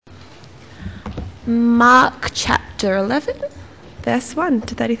Mark chapter 11, verse 1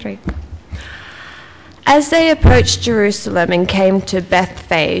 to 33. As they approached Jerusalem and came to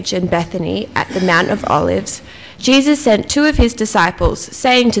Bethphage and Bethany at the Mount of Olives, Jesus sent two of his disciples,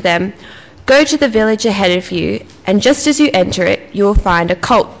 saying to them, "Go to the village ahead of you, and just as you enter it, you will find a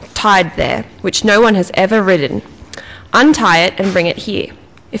colt tied there, which no one has ever ridden. Untie it and bring it here.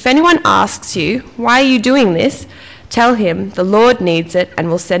 If anyone asks you, 'Why are you doing this?' tell him, 'The Lord needs it and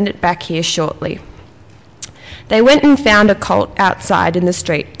will send it back here shortly.'" They went and found a colt outside in the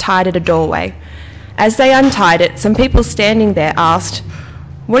street, tied at a doorway. As they untied it, some people standing there asked,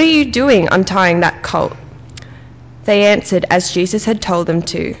 "What are you doing untying that colt?" They answered as Jesus had told them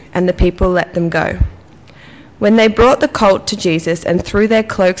to, and the people let them go. When they brought the colt to Jesus and threw their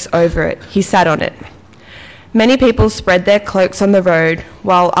cloaks over it, he sat on it. Many people spread their cloaks on the road,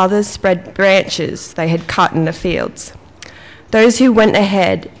 while others spread branches they had cut in the fields. Those who went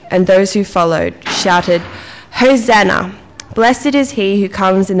ahead and those who followed shouted, "Hosanna! Blessed is he who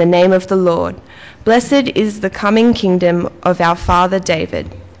comes in the name of the Lord. Blessed is the coming kingdom of our father David.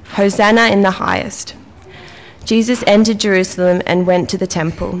 Hosanna in the highest." Jesus entered Jerusalem and went to the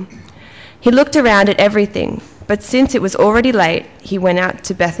temple. He looked around at everything, but since it was already late, he went out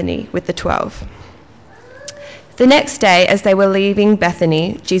to Bethany with the 12. The next day, as they were leaving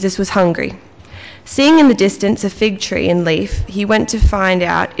Bethany, Jesus was hungry. Seeing in the distance a fig tree in leaf, he went to find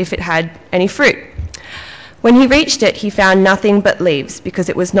out if it had any fruit. When he reached it, he found nothing but leaves, because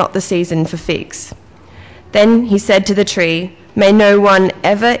it was not the season for figs. Then he said to the tree, "May no one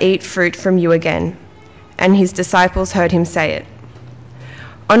ever eat fruit from you again." And his disciples heard him say it.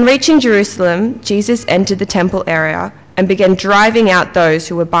 On reaching Jerusalem, Jesus entered the temple area and began driving out those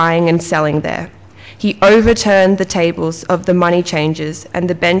who were buying and selling there. He overturned the tables of the money changers and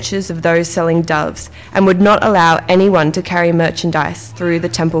the benches of those selling doves, and would not allow anyone to carry merchandise through the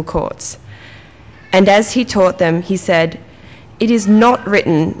temple courts. And as he taught them, he said, Is it not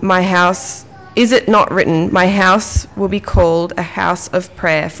written, my house will be called a house of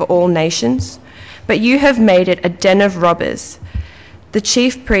prayer for all nations? But you have made it a den of robbers." The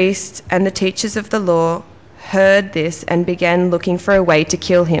chief priests and the teachers of the law heard this and began looking for a way to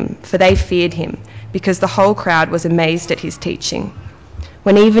kill him, for they feared him, because the whole crowd was amazed at his teaching.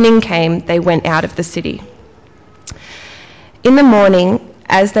 When evening came, they went out of the city. In the morning,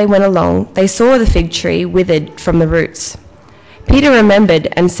 as they went along, they saw the fig tree withered from the roots. Peter remembered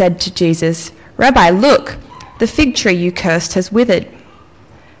and said to Jesus, "Rabbi, look, the fig tree you cursed has withered."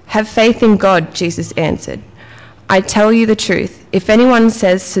 "Have faith in God," Jesus answered. "I tell you the truth, if anyone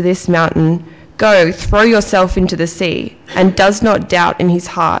says to this mountain, 'Go, throw yourself into the sea,' and does not doubt in his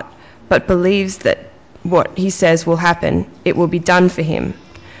heart, but believes that what he says will happen, it will be done for him.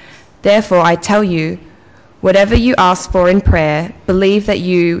 Therefore I tell you, whatever you ask for in prayer, believe that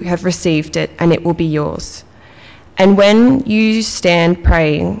you have received it, and it will be yours. And when you stand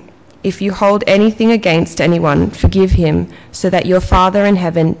praying, if you hold anything against anyone, forgive him, so that your Father in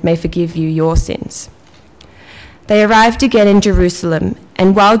heaven may forgive you your sins." They arrived again in Jerusalem,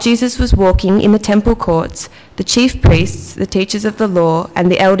 and while Jesus was walking in the temple courts, the chief priests, the teachers of the law, and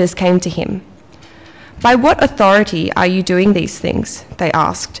the elders came to him. "By what authority are you doing these things?" they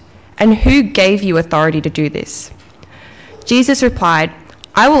asked. "And who gave you authority to do this?" Jesus replied,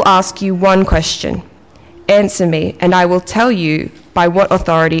 "I will ask you one question. Answer me, and I will tell you by what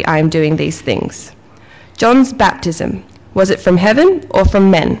authority I am doing these things. John's baptism, was it from heaven or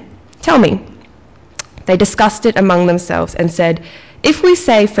from men? Tell me." They discussed it among themselves and said, "If we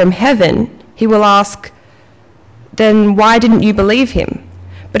say from heaven, he will ask, 'Then why didn't you believe him?'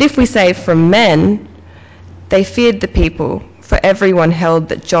 But if we say from men," they feared the people, for everyone held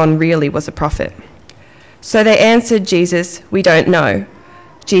that John really was a prophet. So they answered Jesus, "We don't know."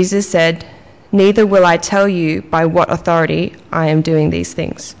 Jesus said, "Neither will I tell you by what authority I am doing these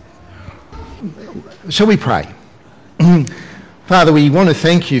things." Shall we pray? Father, we want to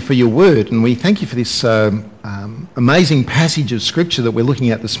thank you for your word, and we thank you for this amazing passage of scripture that we're looking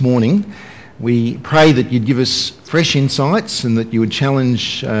at this morning. We pray that you'd give us fresh insights and that you would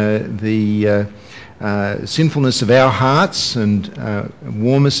challenge the sinfulness of our hearts and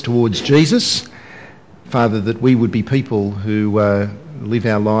warm us towards Jesus. Father, that we would be people who live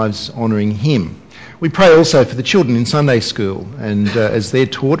our lives honouring him. We pray also for the children in Sunday school, and as they're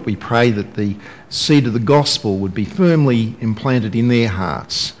taught, we pray that the seed of the gospel would be firmly implanted in their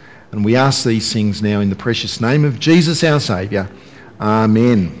hearts. And we ask these things now in the precious name of Jesus our Saviour.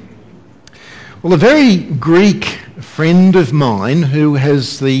 Amen. Well, a very Greek friend of mine who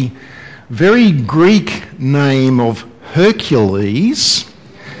has the very Greek name of Hercules,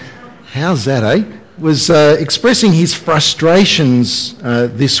 how's that, was expressing his frustrations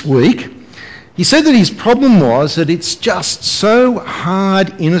this week. He said that his problem was that it's just so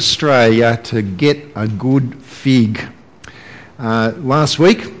hard in Australia to get a good fig. Last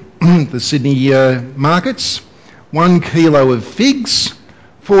week, the Sydney markets, 1 kilo of figs,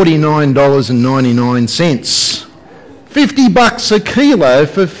 $49.99. $50 a kilo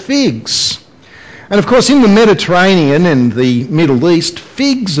for figs. And of course, in the Mediterranean and the Middle East,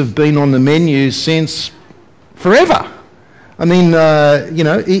 figs have been on the menu since forever. I mean,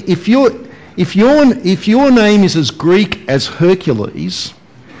 if your name is as Greek as Hercules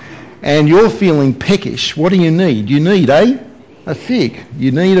and you're feeling peckish, what do you need? You need a fig.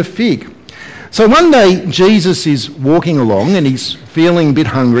 You need a fig. So one day Jesus is walking along and he's feeling a bit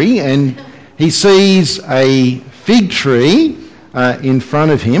hungry and he sees a fig tree in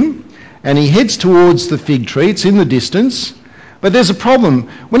front of him and he heads towards the fig tree. It's in the distance, but there's a problem.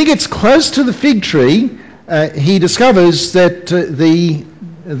 When he gets close to the fig tree, he discovers that the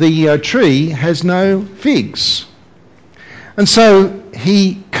tree has no figs. And so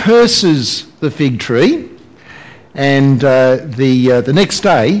he curses the fig tree, and the next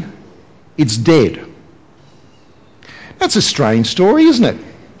day it's dead. That's a strange story, isn't it?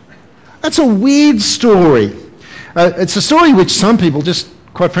 That's a weird story. It's a story which some people just,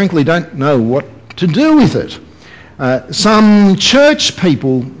 quite frankly, don't know what to do with it. Some church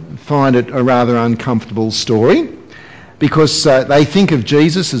people find it a rather uncomfortable story because they think of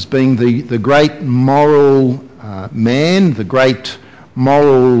Jesus as being the great moral man, the great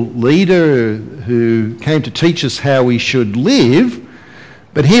moral leader who came to teach us how we should live.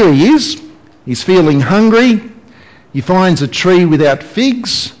 But here he is, he's feeling hungry, he finds a tree without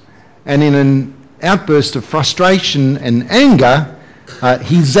figs, and in an outburst of frustration and anger,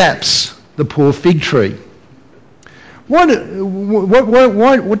 he zaps the poor fig tree. What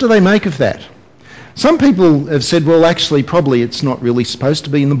do they make of that? Some people have said, well, actually, probably it's not really supposed to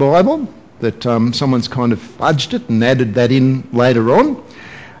be in the Bible, that someone's kind of fudged it and added that in later on.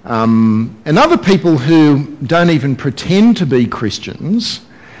 And other people who don't even pretend to be Christians,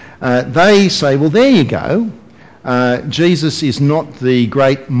 they say, well, there you go. Jesus is not the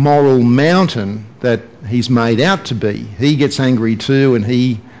great moral mountain that he's made out to be. He gets angry too and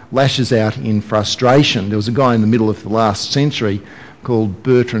he lashes out in frustration. There was a guy in the middle of the last century called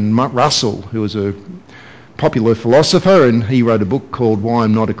Bertrand Russell who was a popular philosopher, and he wrote a book called Why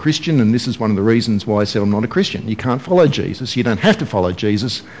I'm Not a Christian, and this is one of the reasons why I said I'm not a Christian. You can't follow Jesus. You don't have to follow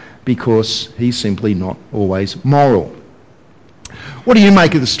Jesus because he's simply not always moral. What do you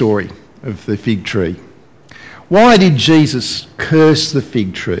make of the story of the fig tree? Why did Jesus curse the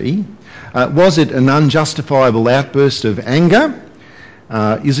fig tree? Was it an unjustifiable outburst of anger?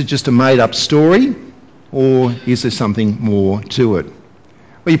 Is it just a made-up story? Or is there something more to it?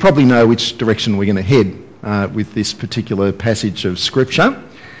 Well, you probably know which direction we're going to head with this particular passage of Scripture.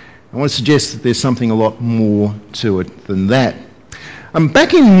 I want to suggest that there's something a lot more to it than that.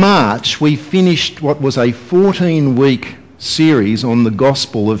 Back in March, we finished what was a 14-week series on the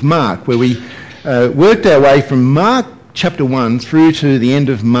Gospel of Mark, where we worked our way from Mark chapter 1 through to the end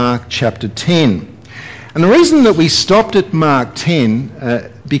of Mark chapter 10. And the reason that we stopped at Mark 10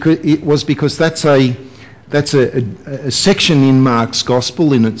 because that's a section in Mark's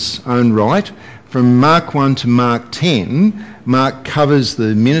Gospel in its own right. From Mark 1 to Mark 10, Mark covers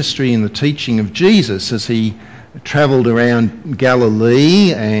the ministry and the teaching of Jesus as he travelled around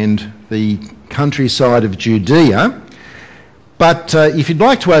Galilee and the countryside of Judea. But if you'd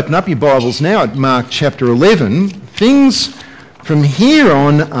like to open up your Bibles now at Mark chapter 11, things from here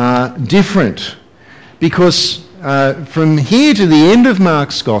on are different, because from here to the end of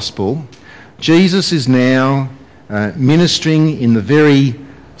Mark's Gospel, Jesus is now ministering in the very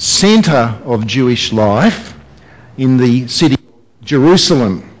centre of Jewish life in the city of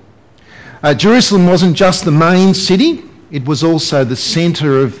Jerusalem. Jerusalem wasn't just the main city, it was also the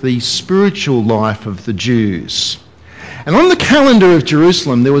centre of the spiritual life of the Jews. And on the calendar of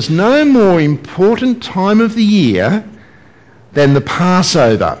Jerusalem, there was no more important time of the year than the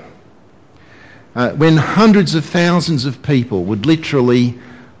Passover, when hundreds of thousands of people would literally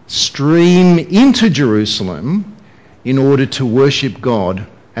stream into Jerusalem in order to worship God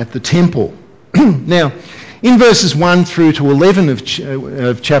at the temple. Now, in verses 1 through to 11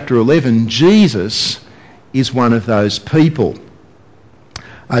 of chapter 11, Jesus is one of those people.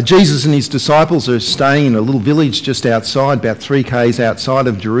 Jesus and his disciples are staying in a little village just outside, about 3 k's outside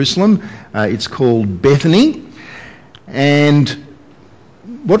of Jerusalem. It's called Bethany. And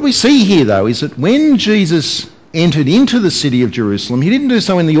what we see here, though, is that when Jesus entered into the city of Jerusalem, he didn't do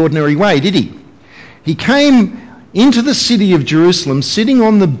so in the ordinary way, did he? He came into the city of Jerusalem sitting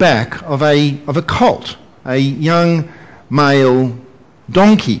on the back of a colt, a young male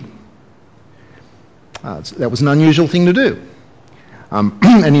donkey. That was an unusual thing to do.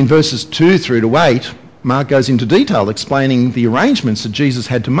 And in verses 2 through to 8, Mark goes into detail explaining the arrangements that Jesus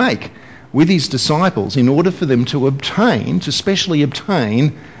had to make with his disciples in order for them to specially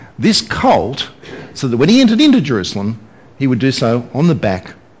obtain this colt, so that when he entered into Jerusalem, he would do so on the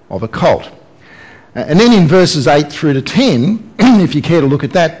back of a colt. And then in verses 8 through to 10, if you care to look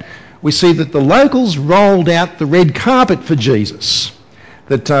at that, we see that the locals rolled out the red carpet for Jesus.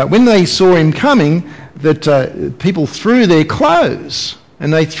 That when they saw him coming, that people threw their clothes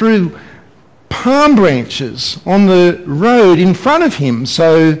and they threw palm branches on the road in front of him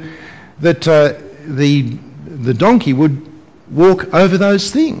so that the donkey would walk over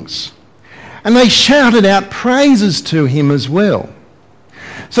those things. And they shouted out praises to him as well.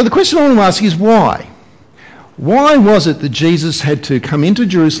 So the question I want to ask is why? Why was it that Jesus had to come into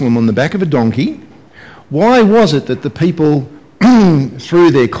Jerusalem on the back of a donkey? Why was it that the people threw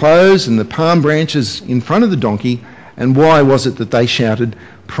their clothes and the palm branches in front of the donkey? And why was it that they shouted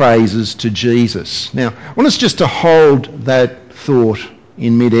praises to Jesus? Now, I want us just to hold that thought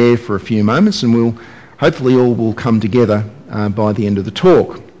in midair for a few moments, and we'll hopefully all will come together by the end of the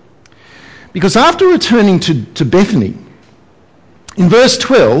talk. Because after returning to Bethany, in verse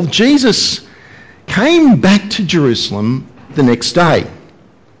 12, Jesus came back to Jerusalem the next day.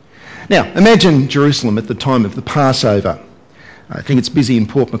 Now, imagine Jerusalem at the time of the Passover. I think it's busy in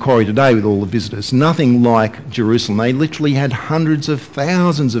Port Macquarie today with all the visitors. Nothing like Jerusalem. They literally had hundreds of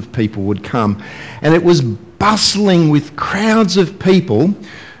thousands of people would come. And it was bustling with crowds of people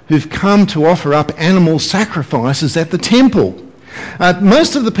who've come to offer up animal sacrifices at the temple.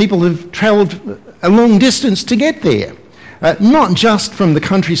 Most of the people have travelled a long distance to get there. Not just from the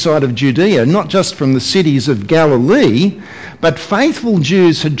countryside of Judea, not just from the cities of Galilee, but faithful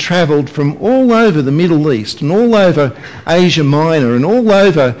Jews had travelled from all over the Middle East and all over Asia Minor and all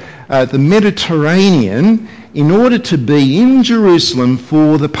over the Mediterranean in order to be in Jerusalem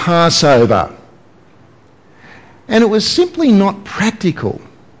for the Passover. And it was simply not practical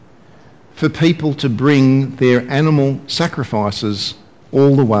for people to bring their animal sacrifices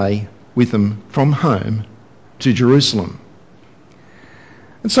all the way with them from home to Jerusalem.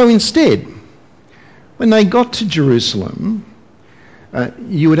 And so instead, when they got to Jerusalem,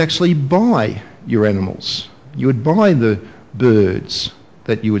 you would actually buy your animals. You would buy the birds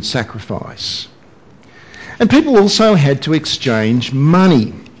that you would sacrifice. And people also had to exchange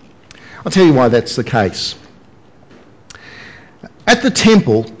money. I'll tell you why that's the case. At the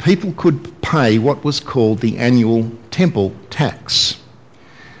temple, people could pay what was called the annual temple tax.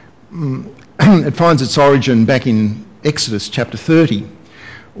 It finds its origin back in Exodus chapter 30,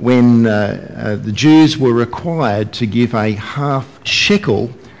 when the Jews were required to give a half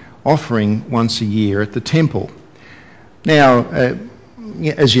shekel offering once a year at the temple. Now,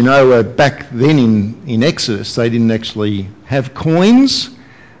 as you know, back then in Exodus, they didn't actually have coins.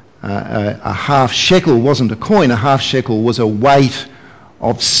 A half shekel wasn't a coin. A half shekel was a weight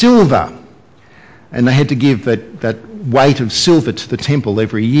of silver. And they had to give that weight of silver to the temple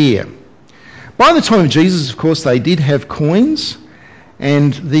every year. By the time of Jesus, of course, they did have coins.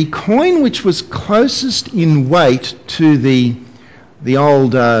 And the coin which was closest in weight to the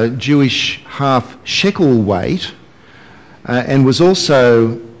old Jewish half shekel weight and was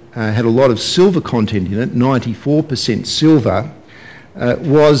also had a lot of silver content in it, 94% silver,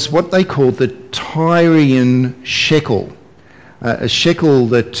 was what they called the Tyrian shekel, a shekel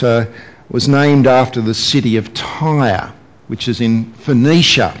that was named after the city of Tyre, which is in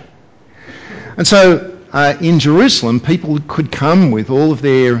Phoenicia. And so in Jerusalem, people could come with all of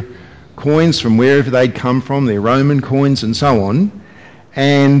their coins from wherever they'd come from, their Roman coins and so on,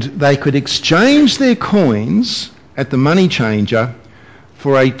 and they could exchange their coins at the money changer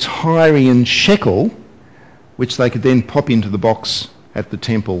for a Tyrian shekel, which they could then pop into the box at the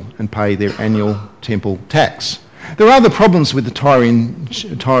temple and pay their annual temple tax. There are other problems with the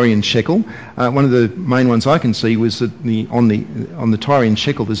Tyrian shekel. One of the main ones I can see was that on the Tyrian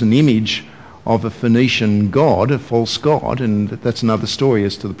shekel there's an image of a Phoenician god, a false god, and that's another story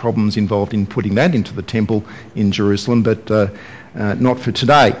as to the problems involved in putting that into the temple in Jerusalem, but not for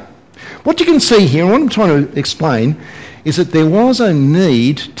today. What you can see here, and what I'm trying to explain, is that there was a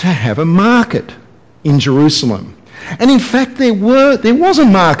need to have a market in Jerusalem. And in fact, there was a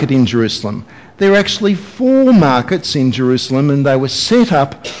market in Jerusalem. There were actually 4 markets in Jerusalem, and they were set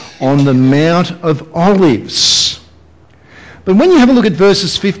up on the Mount of Olives. But when you have a look at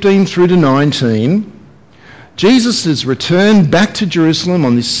verses 15 through to 19, Jesus has returned back to Jerusalem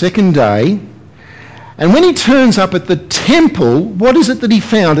on this second day, and when he turns up at the temple, what is it that he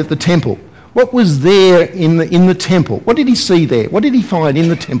found at the temple? What was there in the temple? What did he see there? What did he find in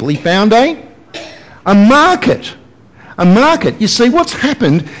the temple? He found a A market. A market. You see, what's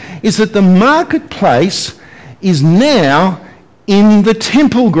happened is that the marketplace is now in the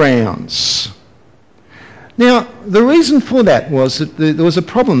temple grounds. Now, the reason for that was that there was a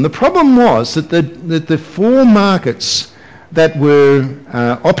problem. The problem was that the four markets that were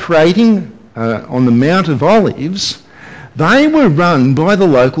operating on the Mount of Olives, they were run by the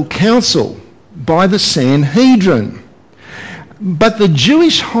local council, by the Sanhedrin. But the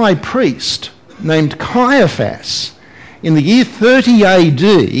Jewish high priest named Caiaphas, in the year 30 AD,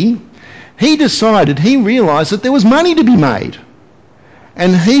 he realised that there was money to be made.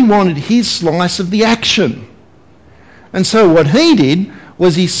 And he wanted his slice of the action. And so what he did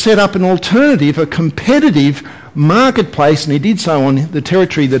was he set up an alternative, a competitive marketplace, and he did so on the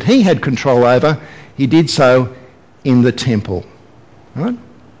territory that he had control over. He did so in the temple. Right?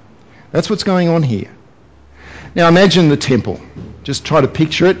 That's what's going on here. Now imagine the temple. Just try to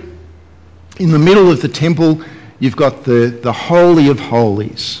picture it. In the middle of the temple, you've got the Holy of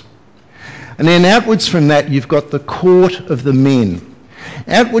Holies. And then outwards from that, you've got the court of the men.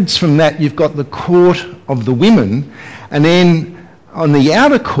 Outwards from that, you've got the court of the women. And then on the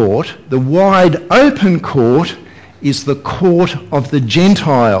outer court, the wide open court, is the court of the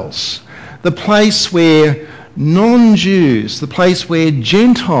Gentiles. The place where non-Jews, the place where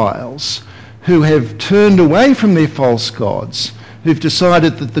Gentiles who have turned away from their false gods, who've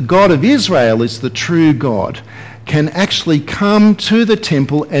decided that the God of Israel is the true God, can actually come to the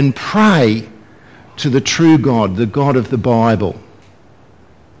temple and pray to the true God, the God of the Bible.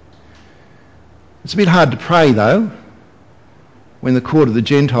 It's a bit hard to pray, though, when the court of the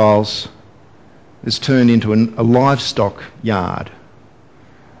Gentiles is turned into a livestock yard.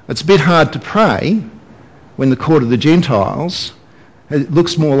 It's a bit hard to pray when the court of the Gentiles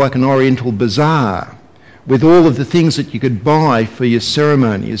looks more like an Oriental bazaar, with all of the things that you could buy for your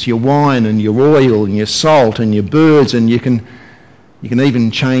ceremonies, your wine and your oil and your salt and your birds, and you can even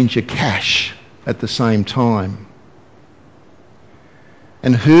change your cash at the same time.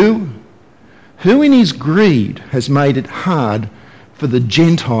 And who in his greed has made it hard for the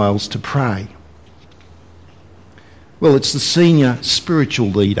Gentiles to pray? Well, it's the senior spiritual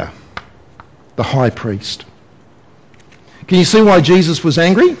leader, the high priest. Can you see why Jesus was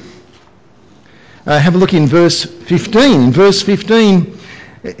angry? Have a look in verse 15. In verse 15,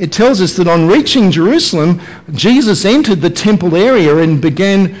 it tells us that on reaching Jerusalem, Jesus entered the temple area and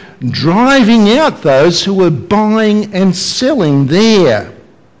began driving out those who were buying and selling there.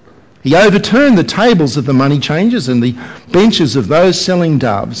 He overturned the tables of the money changers and the benches of those selling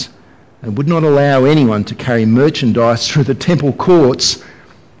doves, and would not allow anyone to carry merchandise through the temple courts.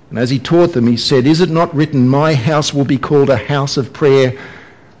 And as he taught them, he said, "Is it not written, my house will be called a house of prayer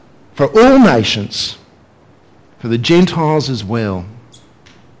for all nations, for the Gentiles as well?"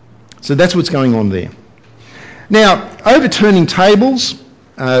 So that's what's going on there. Now, overturning tables,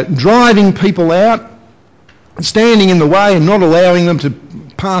 driving people out, standing in the way and not allowing them to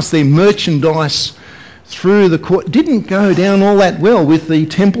pass their merchandise through the court didn't go down all that well with the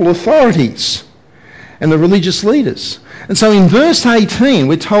temple authorities and the religious leaders. And so in verse 18,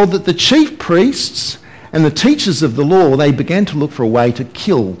 we're told that the chief priests and the teachers of the law, they began to look for a way to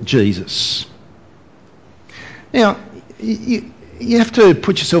kill Jesus. Now, you have to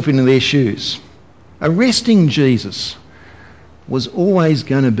put yourself into their shoes. Arresting Jesus was always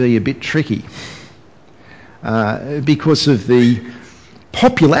going to be a bit tricky because of the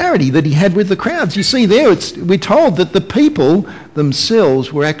popularity that he had with the crowds. You see there, we're told that the people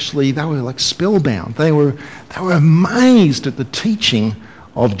themselves were actually, they were like spellbound. They were amazed at the teaching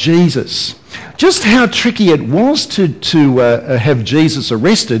of Jesus. Just how tricky it was to have Jesus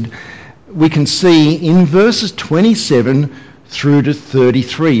arrested, we can see in verses 27 through to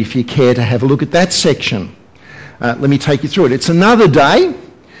 33, if you care to have a look at that section. Let me take you through it. It's another day.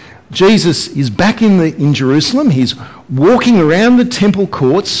 Jesus is back in Jerusalem. He's walking around the temple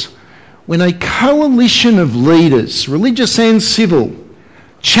courts when a coalition of leaders, religious and civil,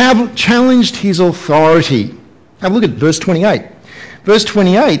 challenged his authority. Have a look at verse 28. Verse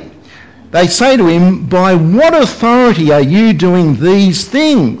 28, they say to him, "By what authority are you doing these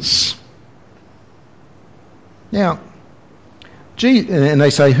things?" Now, and they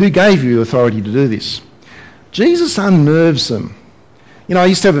say, "Who gave you authority to do this?" Jesus unnerves them. You know, I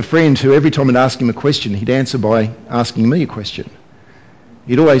used to have a friend who every time I'd ask him a question, he'd answer by asking me a question.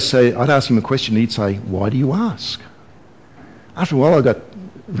 He'd always say, I'd ask him a question, and he'd say, "Why do you ask?" After a while, I got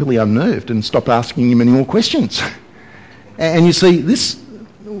really unnerved and stopped asking him any more questions. And you see,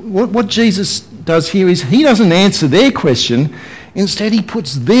 what Jesus does here is he doesn't answer their question. Instead, he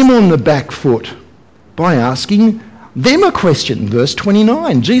puts them on the back foot by asking them a question. Verse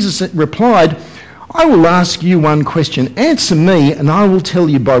 29, Jesus replied, I will ask you one question. Answer me, and I will tell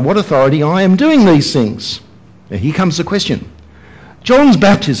you by what authority I am doing these things. Now, here comes the question. John's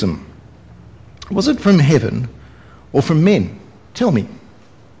baptism, was it from heaven or from men? Tell me.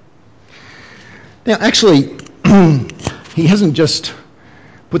 Now, actually, he hasn't just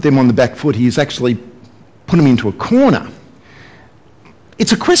put them on the back foot. He's actually put them into a corner.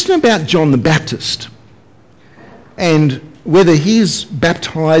 It's a question about John the Baptist and whether he's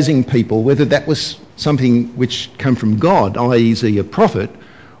baptising people, whether that was something which came from God, i.e. is he a prophet,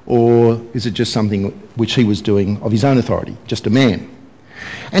 or is it just something which he was doing of his own authority, just a man?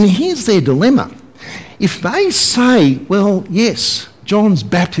 And here's their dilemma. If they say, well, yes, John's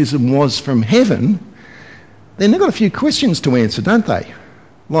baptism was from heaven, then they've got a few questions to answer, don't they?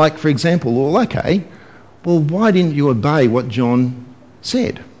 Like, for example, well, okay, well, why didn't you obey what John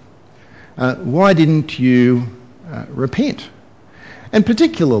said? Why didn't you repent? And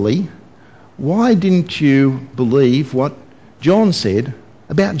particularly, why didn't you believe what John said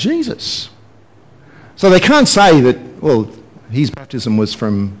about Jesus? So they can't say that, well, his baptism was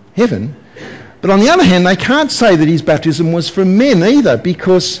from heaven, but on the other hand, they can't say that his baptism was from men either,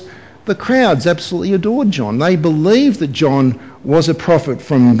 because the crowds absolutely adored John. They believed that John was a prophet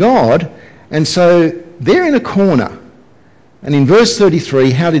from God, and so they're in a corner. And in verse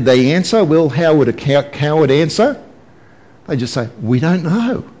 33, how did they answer? Well, how would a coward answer? They just say, we don't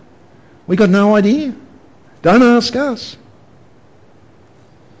know. We got no idea. Don't ask us.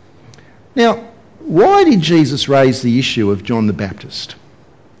 Now, why did Jesus raise the issue of John the Baptist?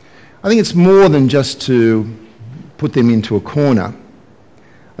 I think it's more than just to put them into a corner.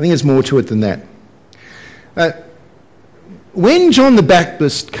 I think there's more to it than that. When John the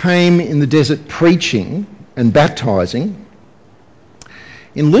Baptist came in the desert preaching and baptising,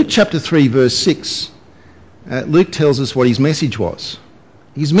 in Luke chapter 3 verse 6, Luke tells us what his message was.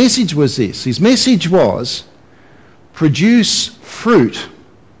 His message was this. His message was, produce fruit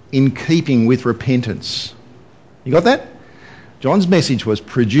in keeping with repentance. You got that? John's message was,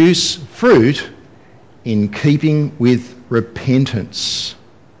 produce fruit in keeping with repentance.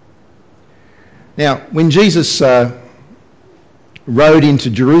 Now, when Jesus rode into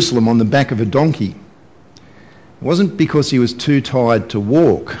Jerusalem on the back of a donkey, it wasn't because he was too tired to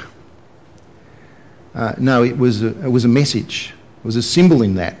walk. No, it was a message. It was a symbol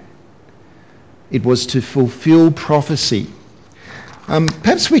in that. It was to fulfil prophecy.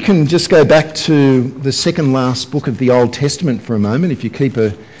 Perhaps we can just go back to the second last book of the Old Testament for a moment, if you keep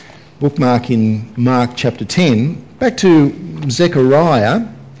a bookmark in Mark chapter 10. Back to Zechariah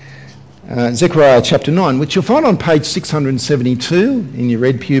chapter 9, which you'll find on page 672 in your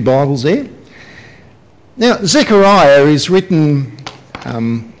Red Pew Bibles there. Now, Zechariah is written,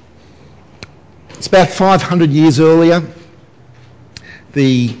 it's about 500 years earlier.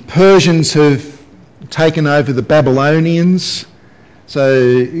 The Persians have taken over the Babylonians.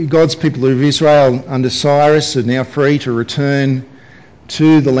 So God's people of Israel under Cyrus are now free to return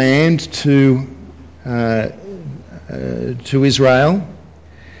to the land, to Israel.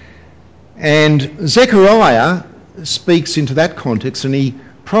 And Zechariah speaks into that context, and he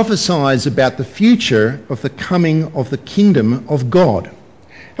prophesies about the future of the coming of the kingdom of God.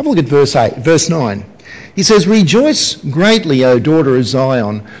 Have a look at verse 9. He says, rejoice greatly, O daughter of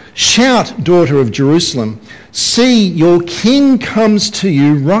Zion. Shout, daughter of Jerusalem. See, your king comes to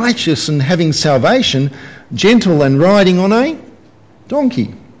you, righteous and having salvation, gentle and riding on a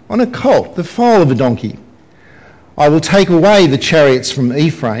donkey, on a colt, the foal of a donkey. I will take away the chariots from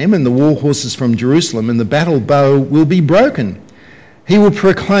Ephraim and the war horses from Jerusalem, and the battle bow will be broken. He will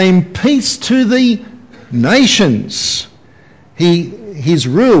proclaim peace to the nations. His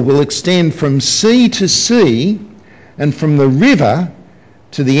rule will extend from sea to sea and from the river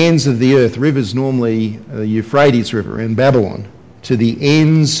to the ends of the earth. River's normally the Euphrates River in Babylon, to the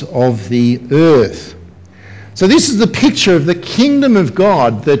ends of the earth. So this is the picture of the kingdom of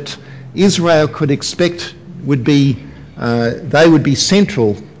God that Israel could expect would be, they would be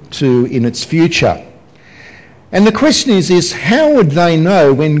central to in its future. And the question is this, how would they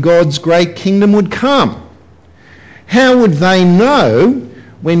know when God's great kingdom would come? How would they know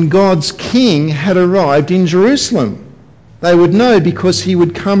when God's king had arrived in Jerusalem? They would know because he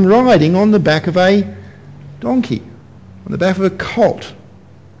would come riding on the back of a donkey, on the back of a colt,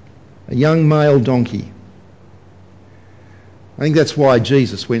 a young male donkey. I think that's why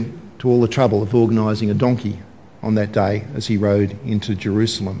Jesus went to all the trouble of organising a donkey on that day as he rode into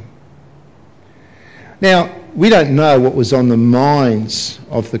Jerusalem. Now, we don't know what was on the minds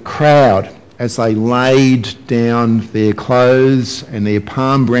of the crowd as they laid down their clothes and their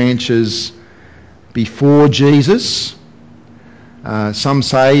palm branches before Jesus. Some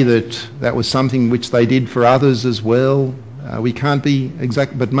say that was something which they did for others as well. We can't be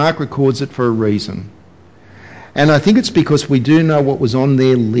exact, but Mark records it for a reason. And I think it's because we do know what was on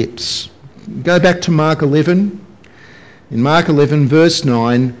their lips. Go back to Mark 11. In Mark 11, verse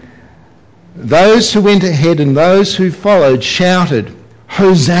 9, those who went ahead and those who followed shouted,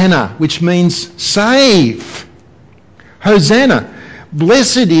 Hosanna, which means save. Hosanna.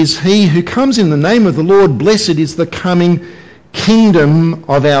 Blessed is he who comes in the name of the Lord. Blessed is the coming kingdom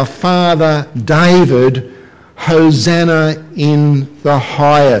of our father David. Hosanna in the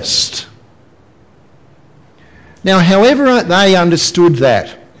highest. Now, however they understood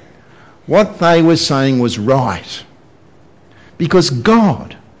that, what they were saying was right. Because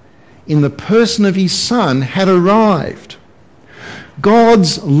God, in the person of his Son, had arrived.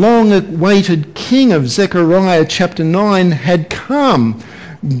 God's long-awaited King of Zechariah chapter 9 had come.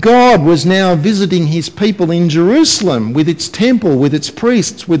 God was now visiting his people in Jerusalem with its temple, with its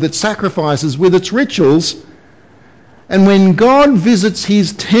priests, with its sacrifices, with its rituals. And when God visits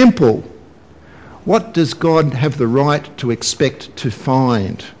his temple, what does God have the right to expect to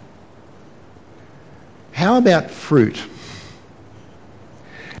find? How about fruit?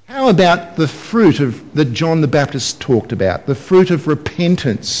 How about the fruit that John the Baptist talked about, the fruit of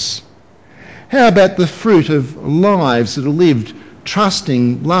repentance? How about the fruit of lives that are lived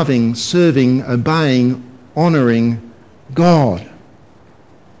trusting, loving, serving, obeying, honouring God?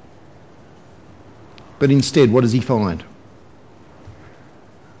 But instead, what does he find?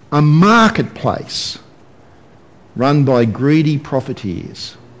 A marketplace run by greedy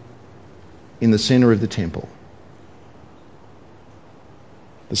profiteers in the centre of the temple.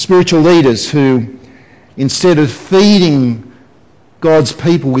 The spiritual leaders who, instead of feeding God's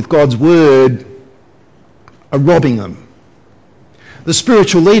people with God's word, are robbing them. The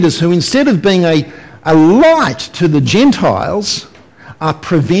spiritual leaders who, instead of being a light to the Gentiles, are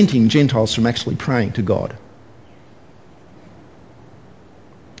preventing Gentiles from actually praying to God.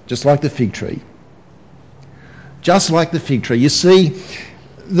 Just like the fig tree. Just like the fig tree. You see,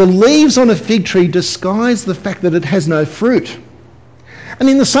 the leaves on a fig tree disguise the fact that it has no fruit. And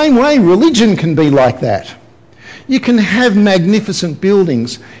in the same way, religion can be like that. You can have magnificent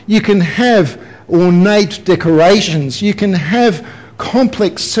buildings. You can have ornate decorations. You can have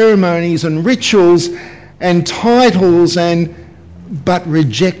complex ceremonies and rituals and titles, but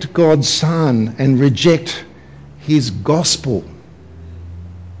reject God's Son and reject his gospel.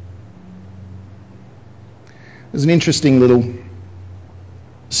 There's an interesting little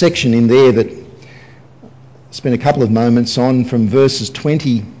section in there that I spent a couple of moments on, from verses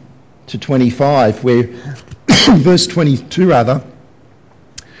 20 to 25, where verse 22 rather,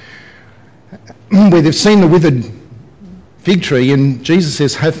 where they've seen the withered fig tree, and Jesus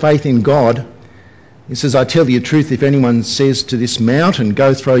says, have faith in God. He says, I tell you the truth, if anyone says to this mountain,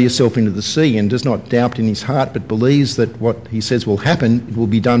 go throw yourself into the sea, and does not doubt in his heart, but believes that what he says will happen, it will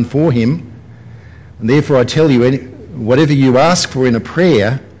be done for him. And therefore I tell you, whatever you ask for in a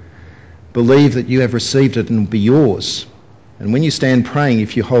prayer, believe that you have received it and will be yours. And when you stand praying,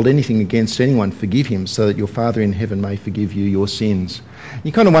 if you hold anything against anyone, forgive him, so that your Father in heaven may forgive you your sins.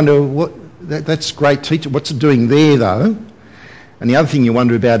 You kind of wonder, that's great teacher. What's it doing there, though? And the other thing you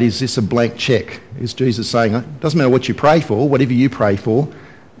wonder about, is this a blank cheque? Is Jesus saying, it doesn't matter what you pray for, whatever you pray for,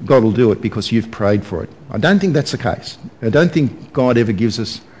 God will do it because you've prayed for it? I don't think that's the case. I don't think God ever gives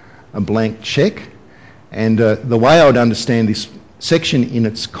us a blank cheque. And the way I would understand this section in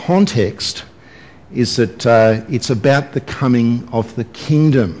its context is that it's about the coming of the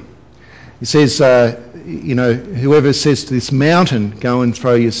kingdom. It says, whoever says to this mountain, go and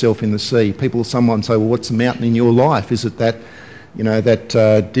throw yourself in the sea. Someone say, well, what's the mountain in your life? Is it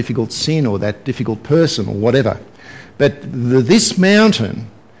that difficult sin or that difficult person or whatever? But this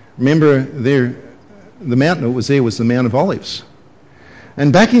mountain, remember, the mountain that was there was the Mount of Olives.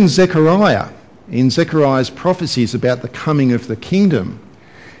 And back in Zechariah's prophecies about the coming of the kingdom,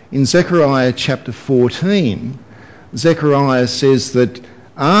 in Zechariah chapter 14, Zechariah says that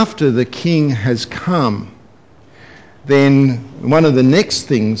after the king has come, then one of the next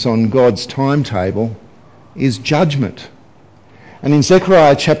things on God's timetable is judgment. And in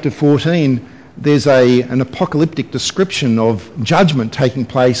Zechariah chapter 14, there's an apocalyptic description of judgment taking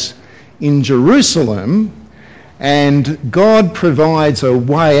place in Jerusalem, and God provides a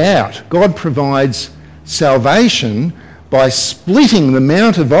way out. God provides salvation by splitting the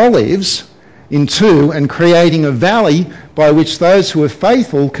Mount of Olives in two and creating a valley by which those who are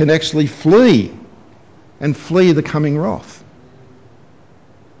faithful can actually flee the coming wrath.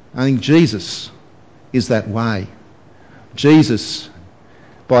 I think Jesus is that way. Jesus,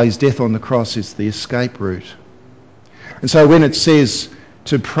 by his death on the cross, is the escape route. And so when it says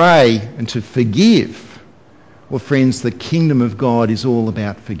to pray and to forgive, well, friends, the kingdom of God is all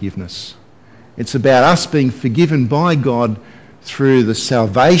about forgiveness. It's about us being forgiven by God through the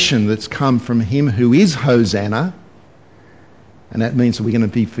salvation that's come from him who is Hosanna, and that means that we're going to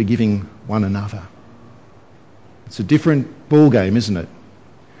be forgiving one another. It's a different ballgame, isn't it?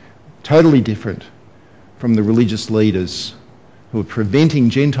 Totally different from the religious leaders who are preventing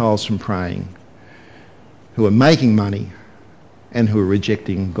Gentiles from praying, who are making money, and who are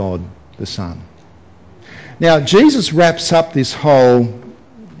rejecting God the Son. Now, Jesus wraps up this whole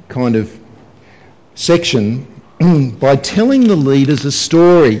kind of section by telling the leaders a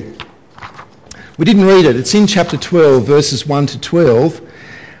story. We didn't read it. It's in chapter 12, verses 1 to 12. And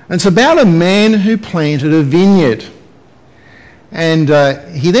it's about a man who planted a vineyard. And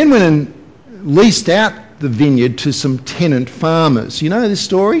he then went and leased out the vineyard to some tenant farmers. You know this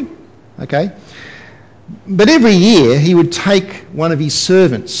story? Okay. But every year he would take one of his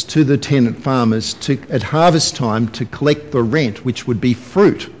servants to the tenant farmers at harvest time to collect the rent, which would be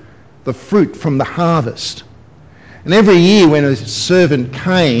fruit, the fruit from the harvest. And every year when a servant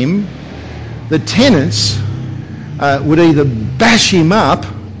came, the tenants would either bash him up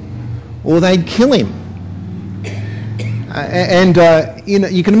or they'd kill him.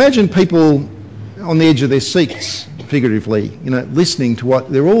 You can imagine people on the edge of their seats, figuratively, listening to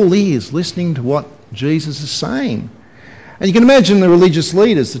what, they're all ears, listening to what Jesus is saying. And you can imagine the religious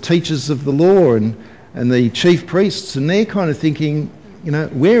leaders, the teachers of the law and the chief priests, and they're kind of thinking,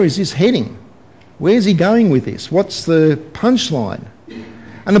 where is this heading? Where's he going with this? What's the punchline?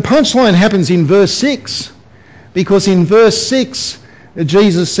 And the punchline happens in verse 6, because in verse 6,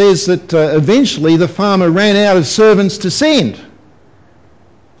 Jesus says that eventually the farmer ran out of servants to send.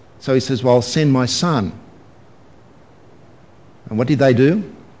 So he says, well, I'll send my son. And what did they do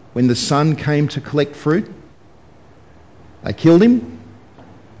when the son came to collect fruit? They killed him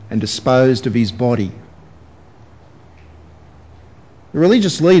and disposed of his body. The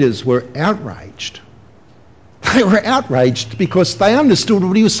religious leaders were outraged. They were outraged because they understood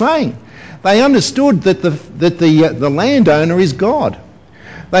what he was saying. They understood that the landowner is God.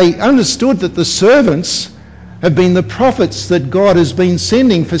 They understood that the servants have been the prophets that God has been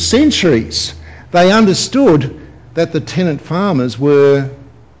sending for centuries. They understood that the tenant farmers were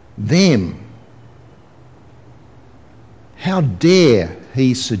them. How dare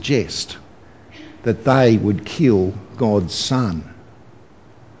he suggest that they would kill God's son?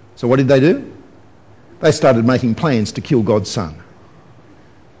 So what did they do? They started making plans to kill God's son.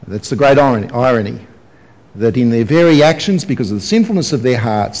 That's the great irony, that in their very actions, because of the sinfulness of their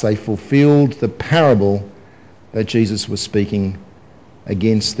hearts, they fulfilled the parable that Jesus was speaking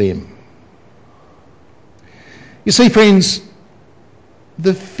against them. You see, friends,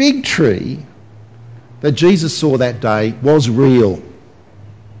 the fig tree that Jesus saw that day was real.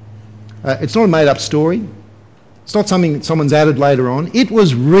 It's not a made-up story. It's not something that someone's added later on. It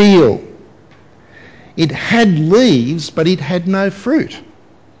was real. It had leaves, but it had no fruit,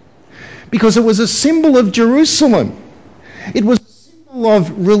 because it was a symbol of Jerusalem. It was a symbol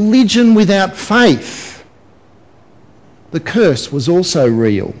of religion without faith. The curse was also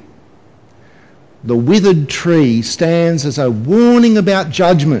real. The withered tree stands as a warning about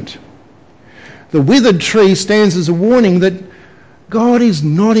judgment. The withered tree stands as a warning that God is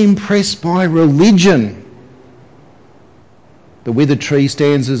not impressed by religion. The withered tree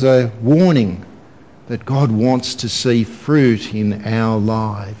stands as a warning that God wants to see fruit in our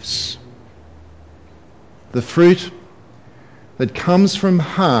lives. The fruit that comes from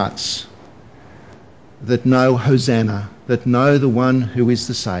hearts that know Hosanna, that know the one who is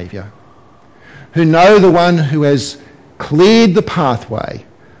the Saviour, who know the one who has cleared the pathway,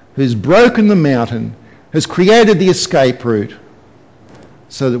 who's broken the mountain, has created the escape route,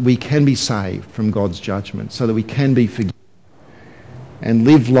 so that we can be saved from God's judgment, so that we can be forgiven and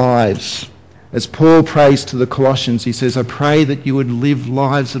live lives. As Paul prays to the Colossians, he says, I pray that you would live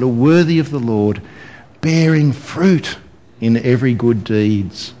lives that are worthy of the Lord, bearing fruit in every good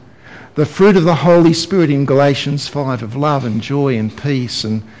deeds. The fruit of the Holy Spirit in Galatians 5 of love and joy and peace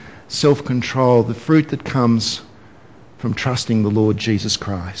and self-control, the fruit that comes from trusting the Lord Jesus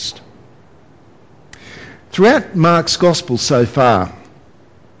Christ. Throughout Mark's Gospel so far,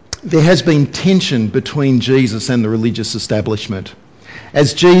 there has been tension between Jesus and the religious establishment.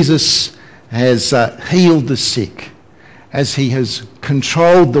 As Jesus has healed the sick, as he has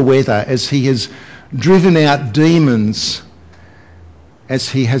controlled the weather, as he has driven out demons, as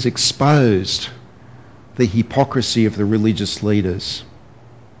he has exposed the hypocrisy of the religious leaders.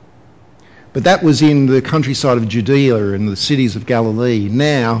 But that was in the countryside of Judea and the cities of Galilee.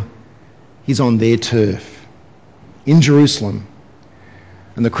 Now he's on their turf. in Jerusalem,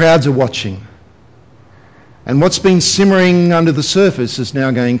 and the crowds are watching. And what's been simmering under the surface is now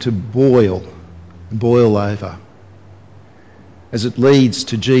going to boil over as it leads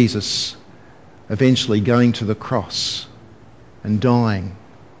to Jesus eventually going to the cross and dying.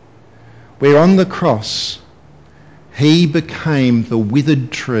 Where on the cross he became the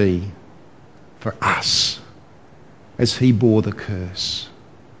withered tree for us as he bore the curse,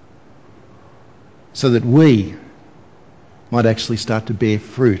 so that we might actually start to bear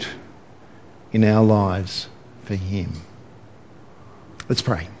fruit in our lives for him. Let's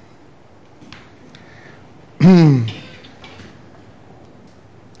pray.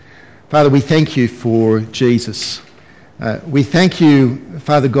 Father, we thank you for Jesus. We thank you,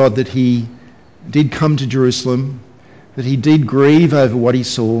 Father God, that he did come to Jerusalem, that he did grieve over what he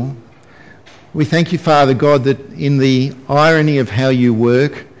saw. We thank you, Father God, that in the irony of how you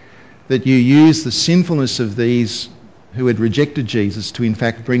work, that you use the sinfulness of these who had rejected Jesus to in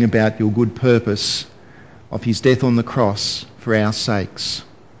fact bring about your good purpose of his death on the cross for our sakes.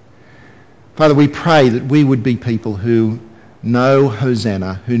 Father, we pray that we would be people who know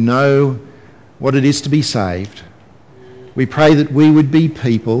Hosanna, who know what it is to be saved. We pray that we would be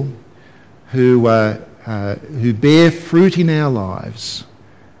people who bear fruit in our lives,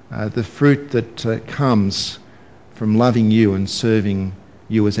 the fruit that comes from loving you and serving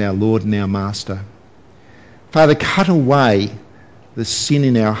you as our Lord and our Master. Father, cut away the sin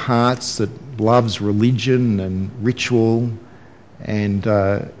in our hearts that loves religion and ritual and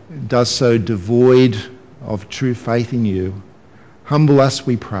does so devoid of true faith in you. Humble us,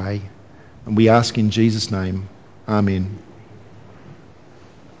 we pray, and we ask in Jesus' name. Amen.